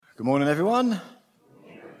Good morning, everyone.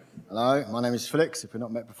 Hello, my name is Felix, if we've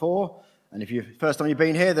not met before. And if you're first time you've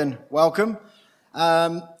been here, then welcome.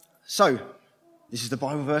 So, this is the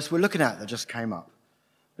Bible verse we're looking at that just came up.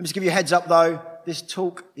 Let me just give you a heads up, though. This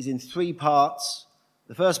talk is in 3 parts.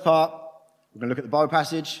 The first part, we're going to look at the Bible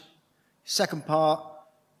passage. Second part,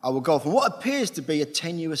 I will go off on what appears to be a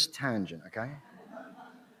tenuous tangent, okay?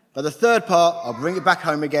 But the third part, I'll bring it back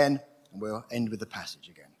home again, and we'll end with the passage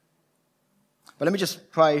again. But let me just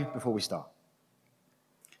pray before we start.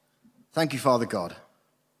 Thank you, Father God.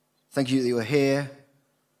 Thank you that you are here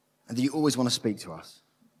and that you always want to speak to us.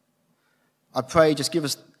 I pray just give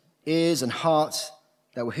us ears and hearts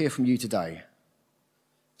that will hear from you today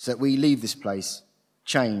so that we leave this place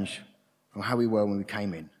changed from how we were when we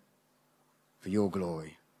came in. For your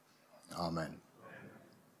glory. Amen.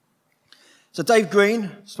 So Dave Green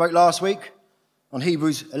spoke last week on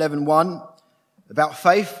Hebrews 11:1 about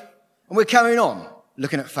faith. And we're carrying on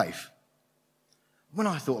looking at faith. When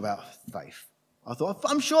I thought about faith, I thought,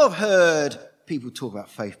 I'm sure I've heard people talk about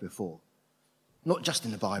faith before, not just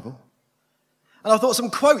in the Bible. And I thought some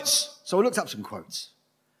quotes, so I looked up some quotes.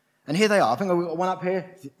 And here they are. I think I've got one up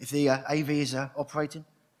here, if the AV is operating.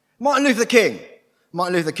 Martin Luther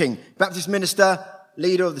King, Baptist minister,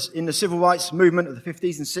 leader in the civil rights movement of the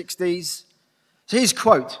 50s and 60s. So his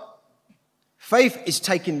quote, "Faith is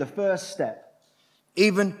taking the first step,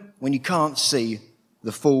 even when you can't see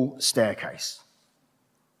the full staircase."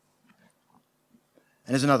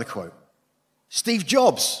 And there's another quote. Steve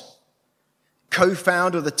Jobs,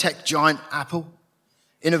 co-founder of the tech giant Apple,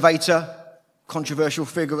 innovator, controversial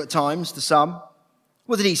figure at times to some.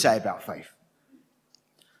 What did he say about faith?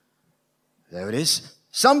 There it is.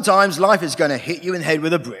 "Sometimes life is going to hit you in the head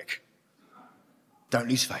with a brick. Don't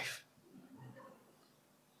lose faith."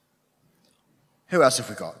 Who else have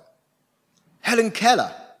we got? Helen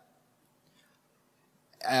Keller.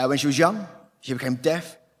 When she was young, she became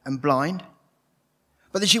deaf and blind.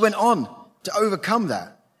 But then she went on to overcome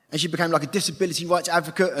that. And she became like a disability rights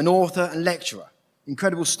advocate, an author and lecturer.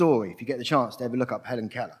 Incredible story if you get the chance to ever look up Helen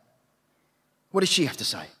Keller. What does she have to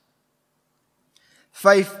say?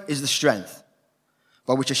 "Faith is the strength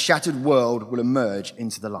by which a shattered world will emerge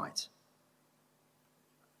into the light."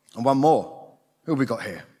 And one more. Who have we got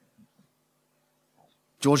here?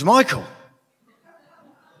 George Michael.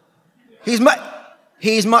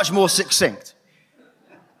 He's much more succinct.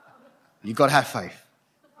 You've got to have faith.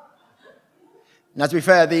 Now, to be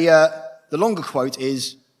fair, the longer quote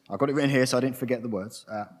is, I've got it written here so I didn't forget the words.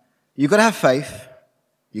 You've got to have faith.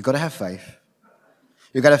 You've got to have faith.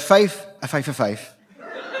 You've got to have faith, a faith of faith.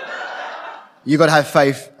 You've got to have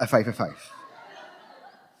faith, a faith of faith.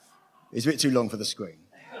 It's a bit too long for the screen.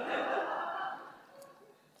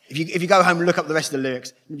 If you go home and look up the rest of the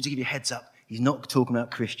lyrics, let me just give you a heads up. He's not talking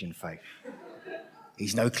about Christian faith.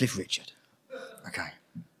 He's no Cliff Richard. Okay.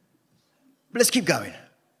 But let's keep going.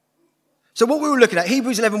 So what we were looking at,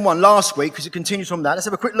 Hebrews 11:1 last week, because it continues from that. Let's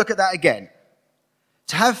have a quick look at that again.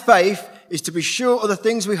 To have faith is to be sure of the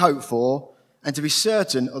things we hope for and to be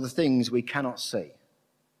certain of the things we cannot see.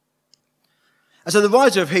 And so the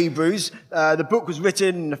writer of Hebrews, the book was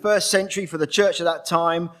written in the 1st century for the church at that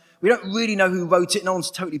time. We don't really know who wrote it. No one's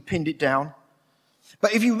totally pinned it down.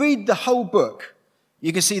 But if you read the whole book,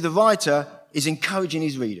 you can see the writer is encouraging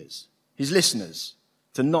his readers, his listeners,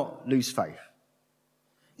 to not lose faith.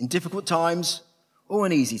 In difficult times or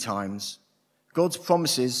in easy times, God's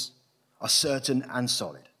promises are certain and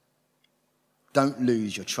solid. Don't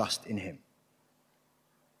lose your trust in him.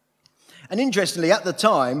 And interestingly, at the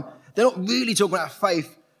time, they're not really talking about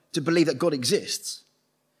faith to believe that God exists.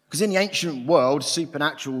 Because in the ancient world,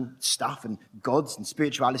 supernatural stuff and gods and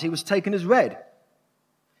spirituality was taken as read.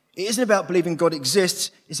 It isn't about believing God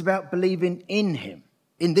exists, it's about believing in him,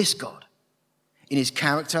 in this God, in his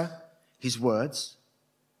character, his words.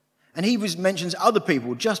 And Hebrews mentions other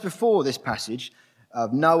people just before this passage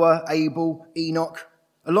of Noah, Abel, Enoch,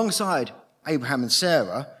 alongside Abraham and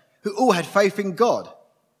Sarah, who all had faith in God.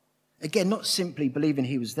 Again, not simply believing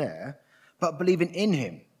he was there, but believing in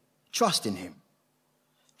him, trusting him,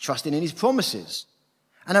 trusting in his promises,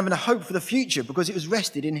 and having a hope for the future because it was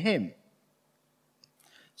rested in him.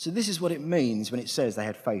 So this is what it means when it says they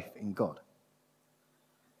had faith in God.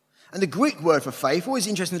 And the Greek word for faith, always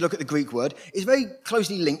interesting to look at the Greek word, is very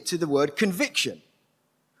closely linked to the word conviction,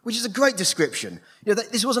 which is a great description.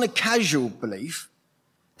 This wasn't a casual belief.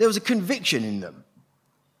 There was a conviction in them.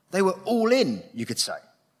 They were all in, you could say.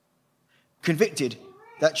 Convicted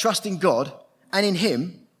that trusting God and in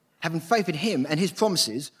him, having faith in him and his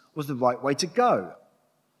promises was the right way to go.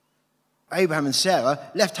 Abraham and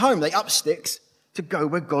Sarah left home. They upped sticks to go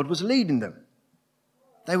where God was leading them.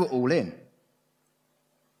 They were all in.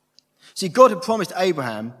 See, God had promised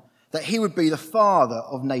Abraham that he would be the father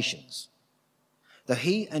of nations. Though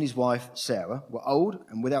he and his wife Sarah were old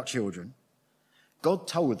and without children, God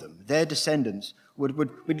told them their descendants would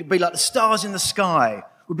be like the stars in the sky,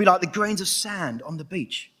 would be like the grains of sand on the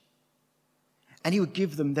beach. And he would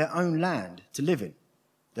give them their own land to live in,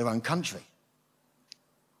 their own country.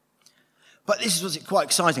 But this is what's quite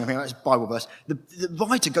exciting, I think, about this Bible verse. The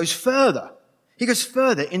writer goes further. He goes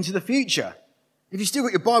further into the future. If you've still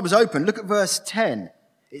got your Bibles open, look at verse 10.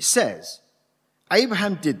 It says,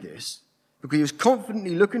 Abraham did this because he was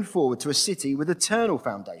confidently looking forward to a city with eternal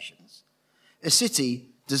foundations, a city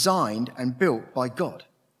designed and built by God.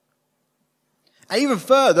 And even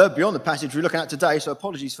further, beyond the passage we're looking at today, so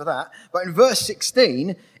apologies for that, but in verse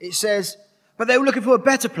 16, it says, but they were looking for a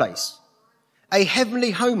better place, a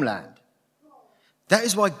heavenly homeland. That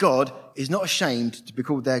is why God is not ashamed to be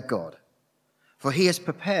called their God, for he has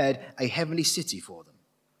prepared a heavenly city for them.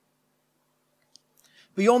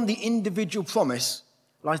 Beyond the individual promise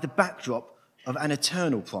lies the backdrop of an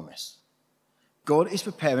eternal promise. God is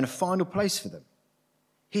preparing a final place for them,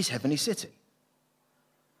 his heavenly city.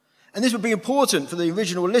 And this would be important for the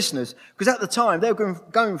original listeners, because at the time they were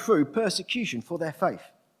going through persecution for their faith.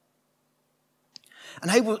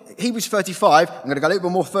 And Hebrews 35, I'm going to go a little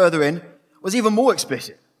bit more further in, was even more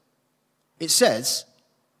explicit. It says,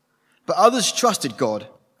 but others trusted God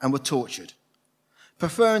and were tortured,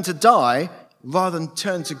 preferring to die rather than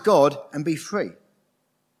turn to God and be free.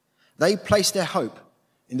 They placed their hope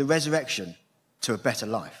in the resurrection to a better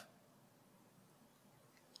life.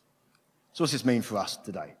 So what's this mean for us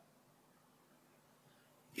today?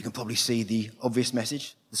 You can probably see the obvious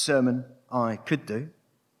message, the sermon I could do.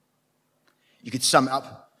 You could sum it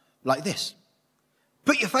up like this.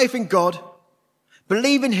 Put your faith in God,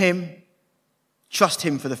 believe in him, trust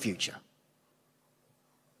him for the future.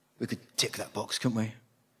 We could tick that box, couldn't we?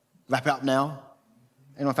 Wrap it up now.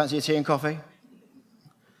 Anyone fancy a tea and coffee?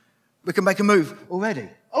 We can make a move already.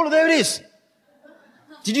 Oh, there it is.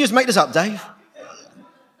 Did you just make this up, Dave?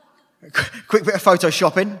 Quick bit of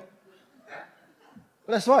photoshopping.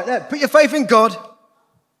 Well, that's right there. Put your faith in God,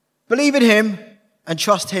 believe in him, and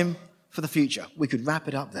trust him for the future. We could wrap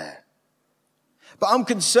it up there. But I'm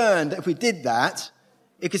concerned that if we did that,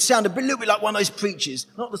 it could sound a little bit like one of those preachers,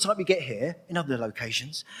 not the type you get here in other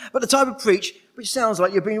locations, but the type of preach which sounds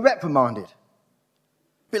like you're being reprimanded.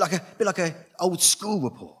 A bit like a old school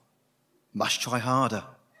report. Must try harder.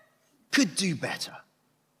 Could do better.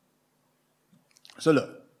 So look,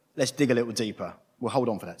 let's dig a little deeper. We'll hold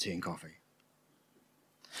on for that tea and coffee.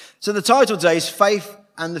 So the title today is Faith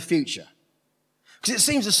and the Future. Because it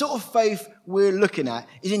seems the sort of faith we're looking at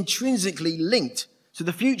is intrinsically linked to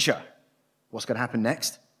the future. What's going to happen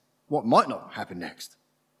next? What might not happen next?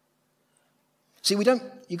 See,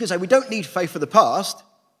 you could say we don't need faith for the past.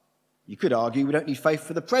 You could argue we don't need faith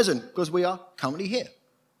for the present because we are currently here.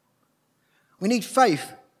 We need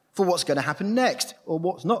faith for what's going to happen next or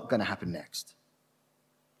what's not going to happen next.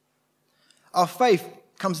 Our faith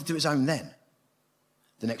comes into its own then.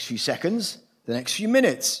 The next few seconds, the next few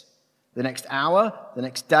minutes, the next hour, the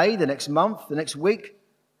next day, the next month, the next week,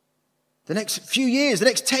 the next few years, the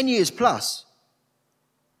next 10 years plus.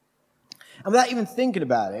 And without even thinking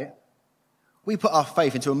about it, we put our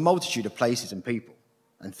faith into a multitude of places and people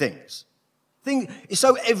and things. It's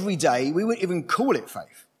so everyday, we wouldn't even call it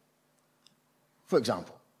faith. For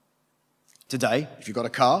example, today, if you've got a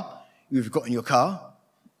car, you've got in your car,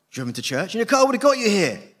 driven to church, and your car would have got you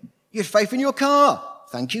here. You had faith in your car.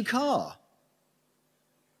 Thank you, car.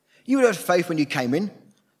 You would have had faith when you came in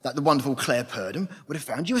that the wonderful Claire Purdom would have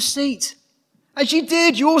found you a seat. And she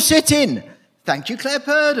did. You all sit in. Thank you, Claire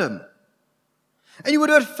Purdom. And you would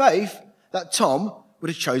have had faith that Tom would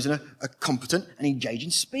have chosen a competent and engaging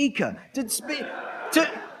speaker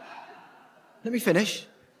let me finish.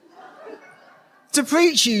 To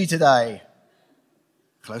preach you today.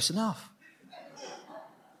 Close enough.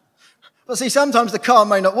 But see, sometimes the car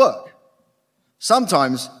may not work.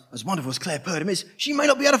 Sometimes, as wonderful as Claire Purdom is, she may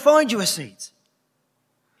not be able to find you a seat.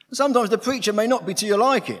 Sometimes the preacher may not be to your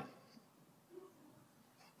liking.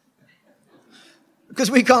 Because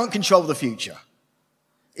we can't control the future.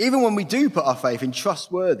 Even when we do put our faith in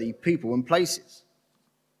trustworthy people and places.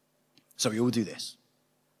 So we all do this.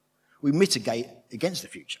 We mitigate against the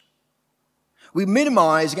future. We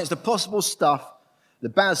minimize against the possible stuff, the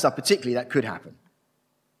bad stuff particularly, that could happen.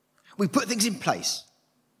 We put things in place.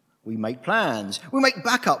 We make plans. We make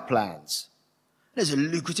backup plans. There's a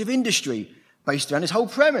lucrative industry based around this whole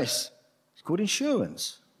premise. It's called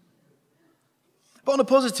insurance. But on a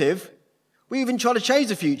positive, we even try to change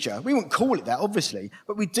the future. We won't call it that, obviously,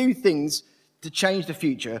 but we do things to change the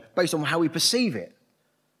future based on how we perceive it.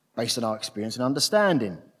 based on our experience and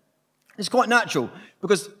understanding. It's quite natural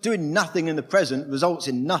because doing nothing in the present results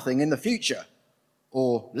in nothing in the future,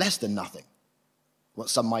 or less than nothing. What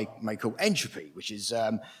some may call entropy, which is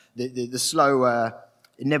the slow,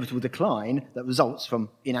 inevitable decline that results from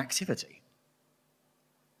inactivity.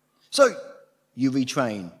 So you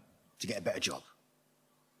retrain to get a better job.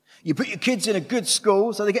 You put your kids in a good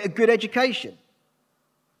school so they get a good education.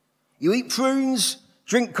 You eat prunes,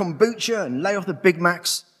 drink kombucha, and lay off the Big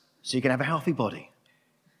Macs so you can have a healthy body.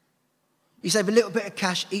 You save a little bit of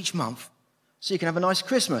cash each month so you can have a nice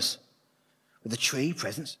Christmas with a tree,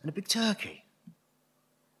 presents, and a big turkey.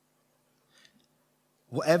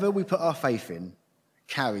 Whatever we put our faith in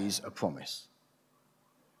carries a promise.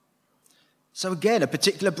 So again, a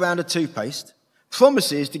particular brand of toothpaste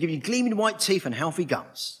promises to give you gleaming white teeth and healthy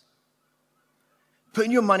gums.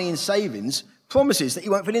 Putting your money in savings promises that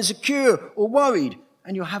you won't feel insecure or worried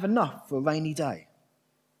and you'll have enough for a rainy day.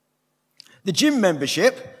 The gym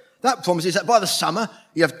membership, that promises that by the summer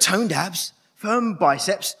you have toned abs, firm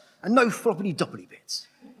biceps, and no floppity-doppity bits.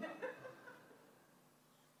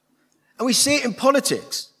 And we see it in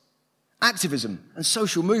politics, activism, and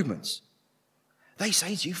social movements. They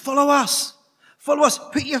say to you, follow us,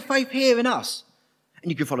 put your faith here in us.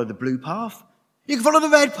 And you can follow the blue path, you can follow the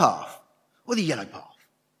red path, or the yellow path,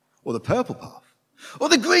 or the purple path, or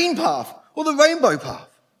the green path, or the rainbow path.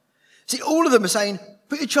 See, all of them are saying,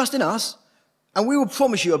 put your trust in us, and we will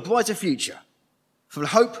promise you a brighter future full of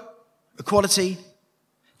hope, equality,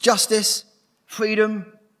 justice, freedom,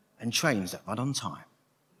 and trains that run on time.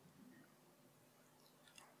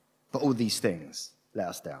 But all these things let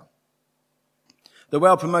us down. The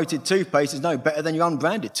well-promoted toothpaste is no better than your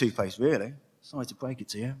unbranded toothpaste, really. Sorry to break it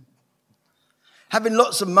to you. Having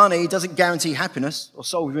lots of money doesn't guarantee happiness or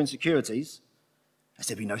solve your insecurities, as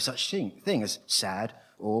there be no such thing as sad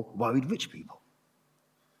or worried rich people.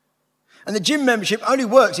 And the gym membership only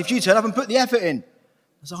works if you turn up and put the effort in,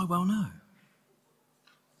 as I well know.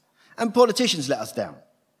 And politicians let us down.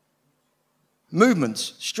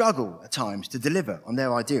 Movements struggle at times to deliver on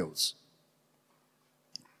their ideals.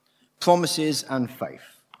 Promises and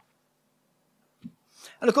faith.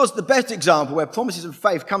 And of course, the best example where promises and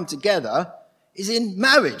faith come together is in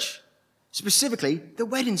marriage, specifically the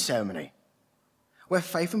wedding ceremony, where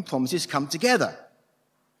faith and promises come together.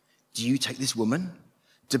 Do you take this woman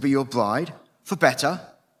to be your bride for better?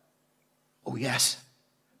 Oh, yes.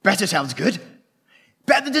 Better sounds good.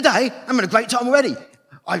 Better than today. I'm having a great time already.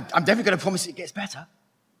 I'm definitely going to promise it gets better.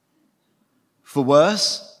 For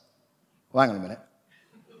worse? Well, hang on a minute.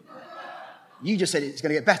 You just said it's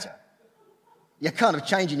going to get better. You're kind of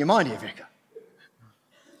changing your mind here, Vicar.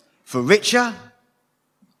 For richer?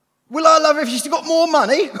 Will I love her if she's got more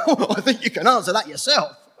money? I think you can answer that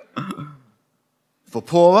yourself. For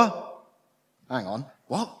poorer? Hang on.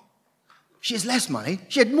 What? She has less money.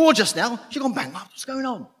 She had more just now. She's gone bankrupt. What's going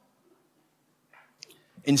on?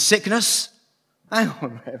 In sickness? Hang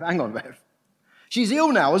on, Rev. She's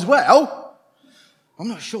ill now as well. I'm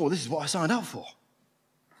not sure this is what I signed up for.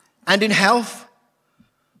 And in health?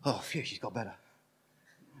 Oh, phew, she's got better.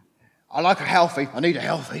 I like her healthy. I need her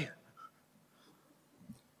healthy.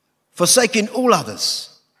 Forsaking all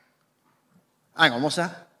others. Hang on, what's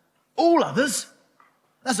that? All others?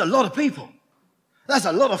 That's a lot of people. That's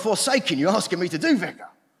a lot of forsaking you're asking me to do, Vicar.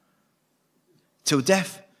 Till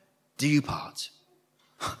death do you part.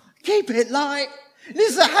 Keep it light.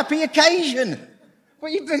 This is a happy occasion. What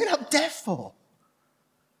are you bringing up death for?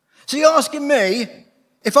 So you're asking me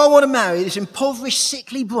if I want to marry this impoverished,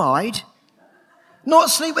 sickly bride,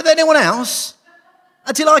 not sleep with anyone else,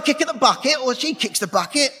 until I kick at the bucket or she kicks the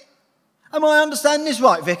bucket? Am I understanding this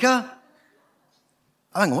right, Vicar?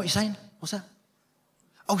 Oh, hang on, what are you saying? What's that?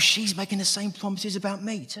 Oh, she's making the same promises about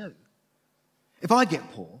me too. If I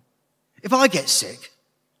get poor, if I get sick,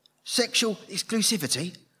 sexual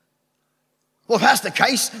exclusivity. Well, if that's the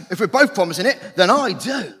case, if we're both promising it, then I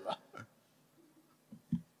do.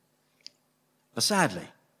 But sadly,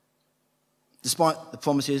 despite the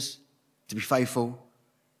promises to be faithful,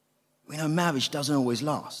 we know marriage doesn't always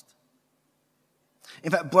last.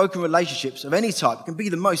 In fact, broken relationships of any type can be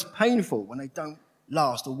the most painful when they don't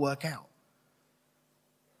last or work out.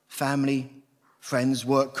 Family, friends,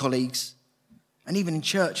 work colleagues, and even in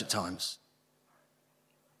church at times.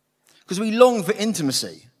 Because we long for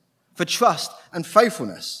intimacy, for trust and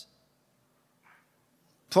faithfulness.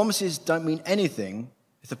 Promises don't mean anything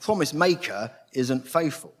if the promise maker isn't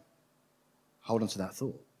faithful. Hold on to that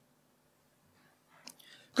thought.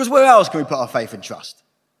 Because where else can we put our faith and trust?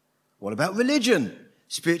 What about religion,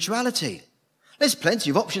 spirituality? There's plenty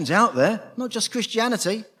of options out there, not just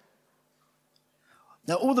Christianity.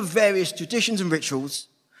 Now, all the various traditions and rituals,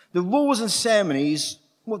 the rules and ceremonies,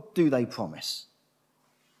 what do they promise?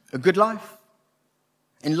 A good life?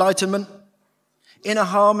 Enlightenment? Inner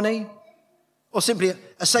harmony? Or simply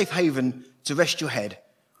a safe haven to rest your head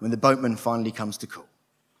when the boatman finally comes to call?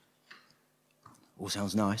 All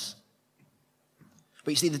sounds nice.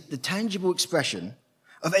 But you see, the tangible expression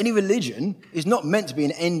of any religion is not meant to be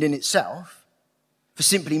an end in itself for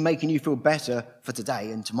simply making you feel better for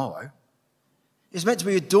today and tomorrow. It's meant to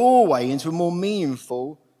be a doorway into a more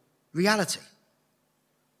meaningful reality.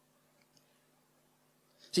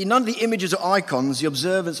 See, none of the images or icons, the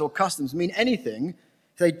observance or customs mean anything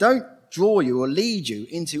if they don't draw you or lead you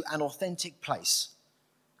into an authentic place,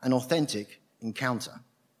 an authentic encounter.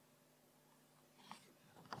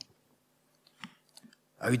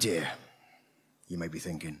 Oh dear, you may be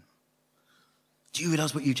thinking, do you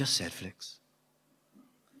realize what you just said, Flix?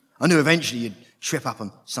 I knew eventually you'd trip up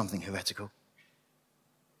on something heretical.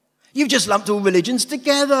 You've just lumped all religions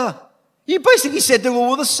together. You basically said they're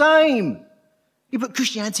all the same. You put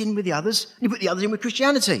Christianity in with the others, and you put the others in with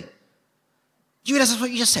Christianity. Do you realize that's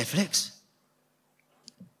what you just said, Flix?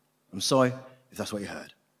 I'm sorry if that's what you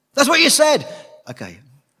heard. That's what you said! Okay,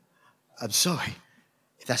 I'm sorry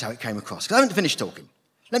if that's how it came across, because I haven't finished talking.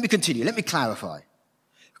 Let me continue, let me clarify.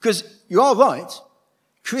 Because you are right,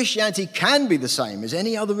 Christianity can be the same as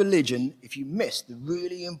any other religion if you miss the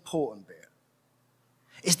really important bit.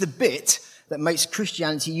 It's the bit that makes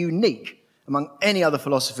Christianity unique among any other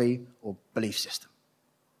philosophy or belief system.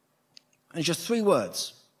 And it's just 3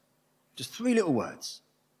 words, just 3 little words.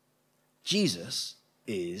 Jesus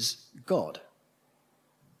is God.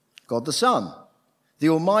 God the Son, the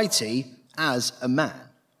Almighty as a man.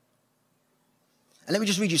 And let me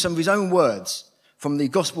just read you some of his own words from the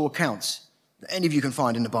gospel accounts that any of you can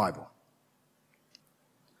find in the Bible.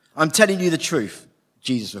 I'm telling you the truth,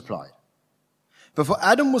 Jesus replied. Before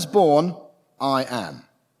Adam was born, I am.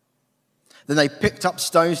 Then they picked up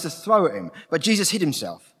stones to throw at him, but Jesus hid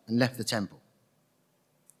himself and left the temple.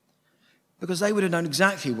 Because they would have known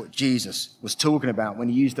exactly what Jesus was talking about when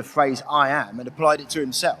he used the phrase I am and applied it to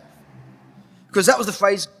himself. Because that was the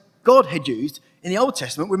phrase God had used in the Old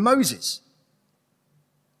Testament with Moses.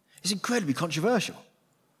 It's incredibly controversial,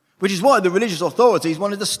 which is why the religious authorities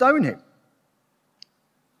wanted to stone him.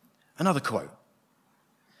 Another quote.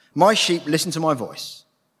 My sheep listen to my voice.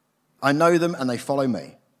 I know them and they follow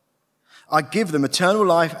me. I give them eternal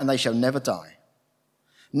life and they shall never die.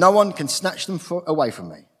 No one can snatch them away from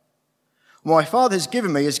me. What my Father has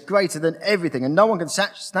given me is greater than everything, and no one can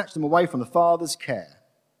snatch them away from the Father's care.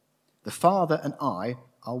 The Father and I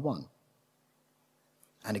are one.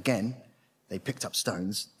 And again, they picked up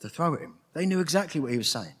stones to throw at him. They knew exactly what he was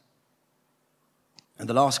saying. And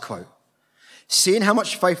the last quote. Seeing how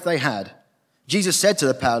much faith they had, Jesus said to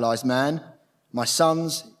the paralyzed man, my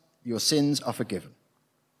sons, your sins are forgiven.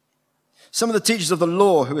 Some of the teachers of the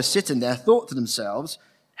law who were sitting there thought to themselves,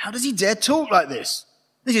 how does he dare talk like this?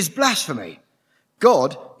 This is blasphemy.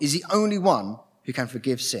 God is the only one who can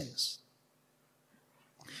forgive sins.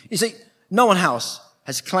 You see, no one else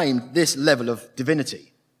has claimed this level of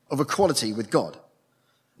divinity, of equality with God.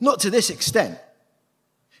 Not to this extent.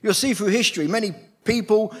 You'll see through history many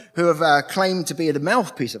people who have claimed to be the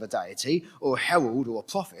mouthpiece of a deity or a herald or a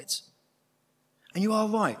prophet. And you are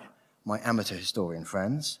right, my amateur historian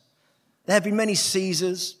friends. There have been many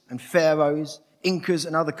Caesars and pharaohs, Incas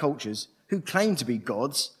and other cultures who claimed to be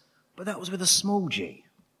gods, but that was with a small g,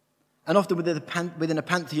 and often within a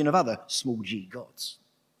pantheon of other small g gods.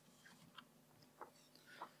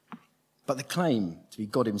 But the claim to be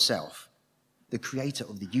God himself, the creator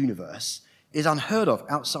of the universe, is unheard of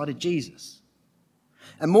outside of Jesus.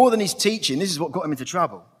 And more than his teaching, this is what got him into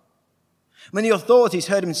trouble. When the authorities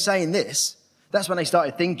heard him saying this, that's when they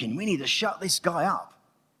started thinking, we need to shut this guy up.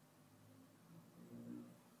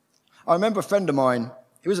 I remember a friend of mine,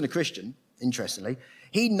 he wasn't a Christian, interestingly,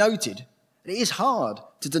 he noted that it is hard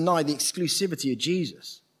to deny the exclusivity of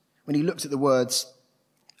Jesus when he looked at the words,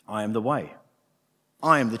 I am the way,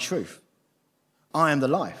 I am the truth, I am the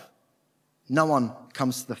life. No one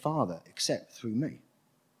comes to the Father except through me.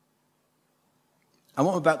 And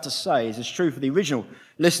what I'm about to say is as true for the original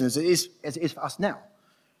listeners as it is for us now.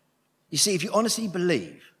 You see, if you honestly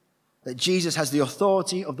believe that Jesus has the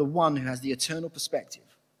authority of the one who has the eternal perspective,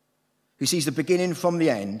 who sees the beginning from the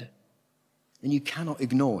end, then you cannot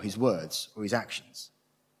ignore his words or his actions.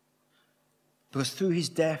 Because through his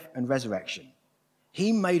death and resurrection,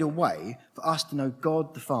 he made a way for us to know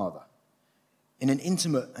God the Father in an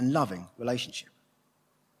intimate and loving relationship.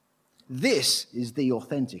 This is the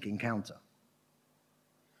authentic encounter.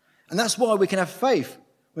 And that's why we can have faith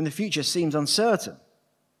when the future seems uncertain,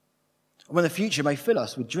 or when the future may fill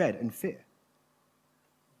us with dread and fear.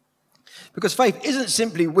 Because faith isn't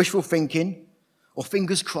simply wishful thinking or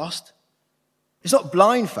fingers crossed. It's not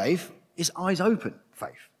blind faith, it's eyes open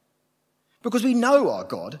faith. Because we know our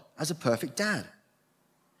God as a perfect dad.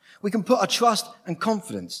 We can put our trust and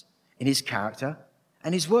confidence in his character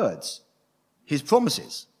and his words, his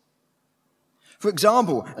promises. For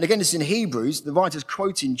example, and again this is in Hebrews, the writer's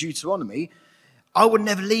quoting Deuteronomy, I will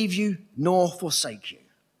never leave you nor forsake you.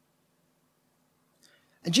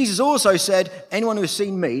 And Jesus also said, anyone who has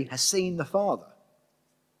seen me has seen the Father.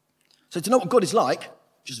 So to know what God is like,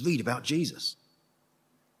 just read about Jesus.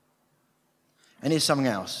 And here's something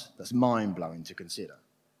else that's mind-blowing to consider.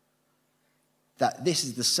 That this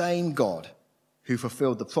is the same God who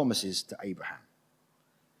fulfilled the promises to Abraham,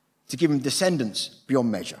 to give him descendants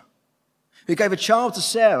beyond measure, who gave a child to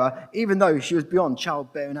Sarah even though she was beyond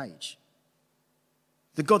childbearing age.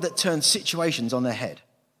 The God that turns situations on their head,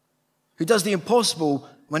 who does the impossible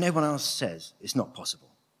when everyone else says it's not possible.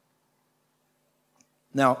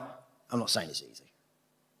 Now, I'm not saying it's easy.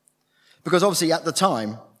 Because obviously at the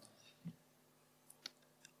time,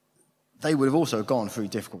 they would have also gone through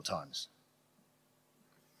difficult times.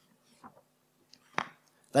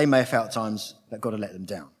 They may have felt times that God had let them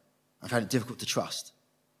down and found it difficult to trust.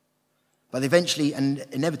 But they eventually and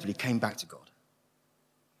inevitably came back to God.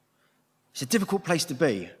 It's a difficult place to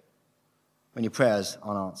be when your prayers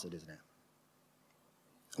aren't answered, isn't it?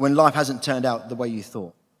 When life hasn't turned out the way you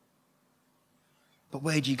thought. But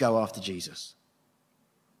where do you go after Jesus?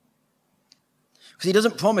 Because he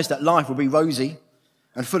doesn't promise that life will be rosy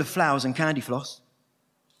and full of flowers and candy floss,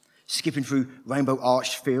 skipping through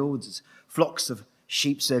rainbow-arched fields as flocks of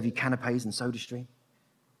sheep serve you canapes and soda stream.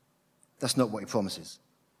 That's not what he promises.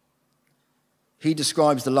 He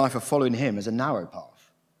describes the life of following him as a narrow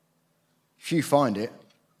path. Few find it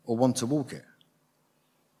or want to walk it.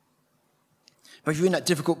 But if you're in that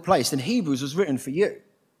difficult place, then Hebrews was written for you.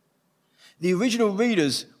 The original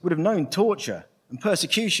readers would have known torture and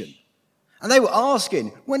persecution. And they were asking,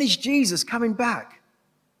 when is Jesus coming back?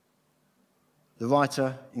 The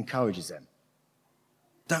writer encourages them.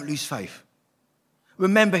 Don't lose faith.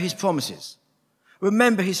 Remember his promises.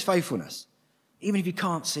 Remember his faithfulness, even if you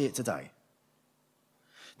can't see it today.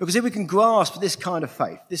 Because if we can grasp this kind of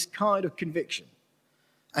faith, this kind of conviction,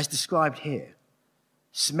 as described here,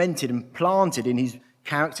 cemented and planted in his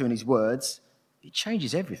character and his words, it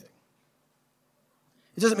changes everything.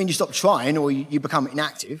 It doesn't mean you stop trying or you become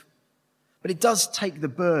inactive, but it does take the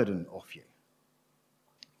burden off you.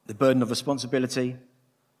 The burden of responsibility,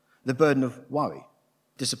 the burden of worry,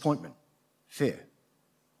 disappointment, fear.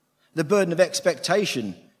 The burden of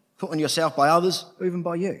expectation put on yourself by others or even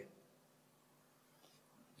by you.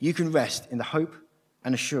 You can rest in the hope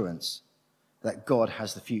and assurance that God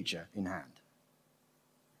has the future in hand.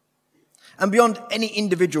 And beyond any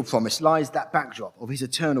individual promise lies that backdrop of his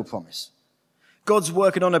eternal promise. God's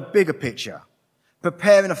working on a bigger picture,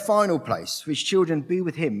 preparing a final place for his children to be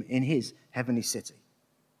with him in his heavenly city.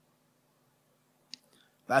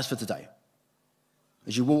 But as for today,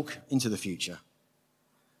 as you walk into the future,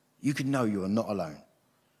 you can know you are not alone.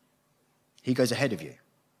 He goes ahead of you.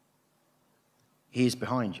 He is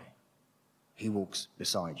behind you. He walks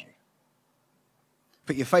beside you.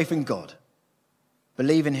 Put your faith in God.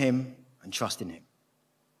 Believe in him and trust in him.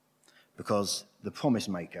 Because the promise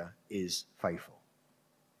maker is faithful.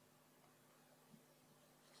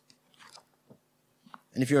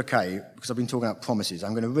 And if you're okay, because I've been talking about promises,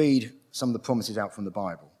 I'm going to read some of the promises out from the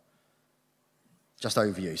Bible. Just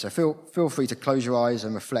over you. So feel free to close your eyes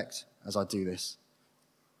and reflect as I do this.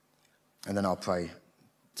 And then I'll pray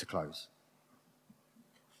to close.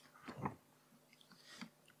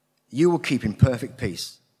 You will keep in perfect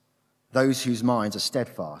peace those whose minds are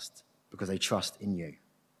steadfast because they trust in you.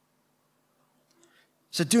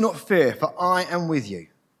 So do not fear, for I am with you.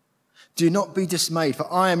 Do not be dismayed,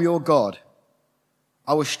 for I am your God.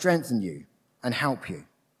 I will strengthen you and help you.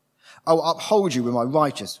 I will uphold you with my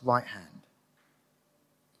righteous right hand.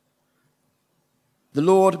 The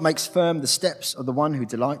Lord makes firm the steps of the one who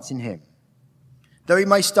delights in him. Though he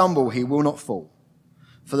may stumble, he will not fall,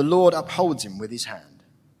 for the Lord upholds him with his hand.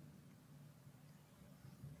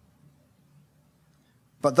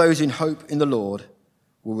 But those who hope in the Lord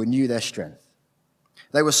will renew their strength.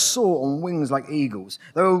 They will soar on wings like eagles.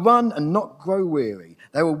 They will run and not grow weary.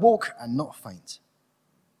 They will walk and not faint.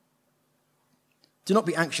 Do not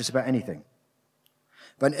be anxious about anything,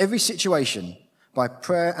 but in every situation, by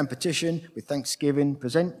prayer and petition, with thanksgiving,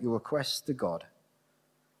 present your requests to God,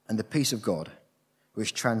 and the peace of God,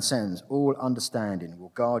 which transcends all understanding, will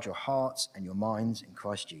guard your hearts and your minds in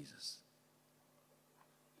Christ Jesus.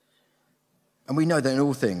 And we know that in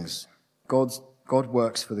all things, God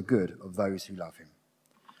works for the good of those who love him,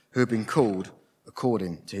 who have been called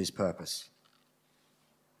according to his purpose.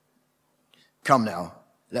 Come now,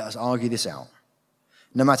 let us argue this out.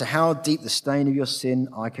 No matter how deep the stain of your sin,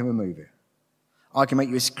 I can remove it. I can make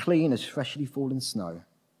you as clean as freshly fallen snow.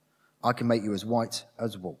 I can make you as white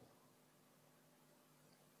as wool.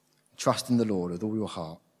 Trust in the Lord with all your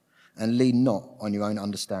heart and lean not on your own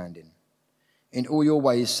understanding. In all your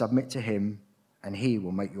ways submit to him, and he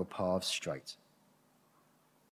will make your paths straight.